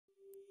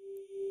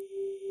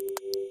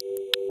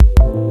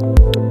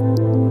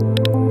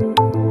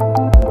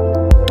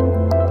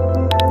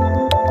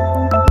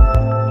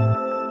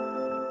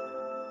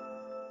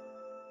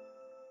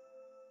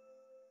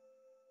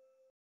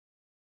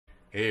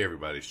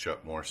everybody's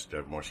Chuck Morris,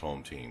 Deborah Morris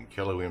Home Team,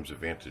 Keller Williams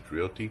Advantage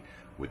Realty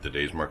with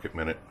today's Market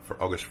Minute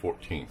for August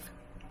 14th,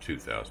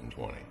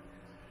 2020.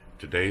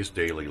 Today's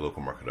daily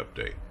local market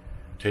update,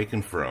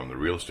 taken from the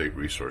Real Estate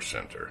Resource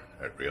Center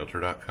at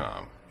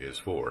Realtor.com, is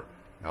for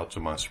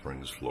Altamonte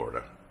Springs,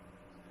 Florida.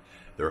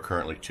 There are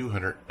currently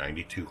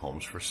 292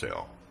 homes for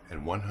sale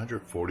and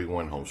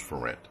 141 homes for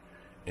rent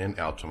in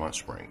Altamonte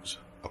Springs,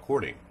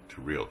 according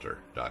to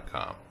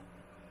Realtor.com.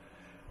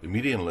 The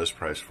median list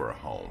price for a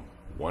home,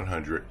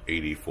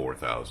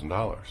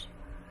 $184,000.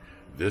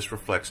 This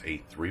reflects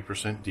a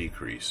 3%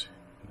 decrease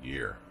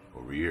year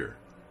over year.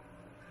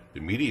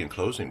 The median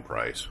closing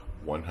price,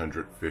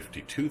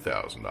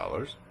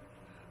 $152,000.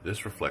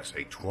 This reflects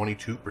a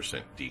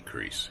 22%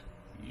 decrease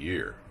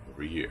year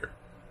over year.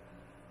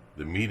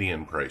 The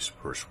median price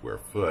per square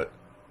foot,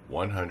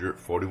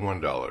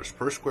 $141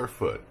 per square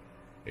foot,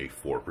 a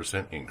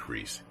 4%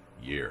 increase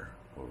year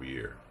over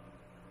year.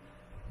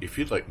 If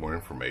you'd like more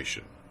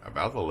information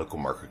about the local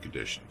market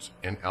conditions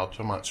in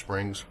Altamonte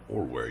Springs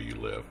or where you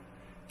live,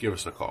 give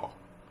us a call,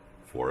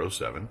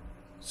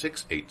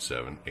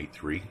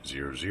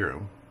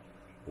 407-687-8300,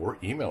 or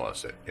email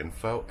us at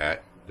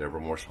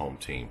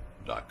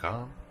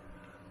info@DeborahMorrisHomeTeam.com,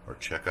 or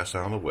check us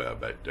out on the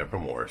web at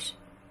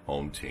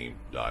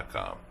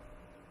DeborahMorrisHomeTeam.com.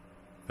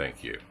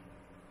 Thank you.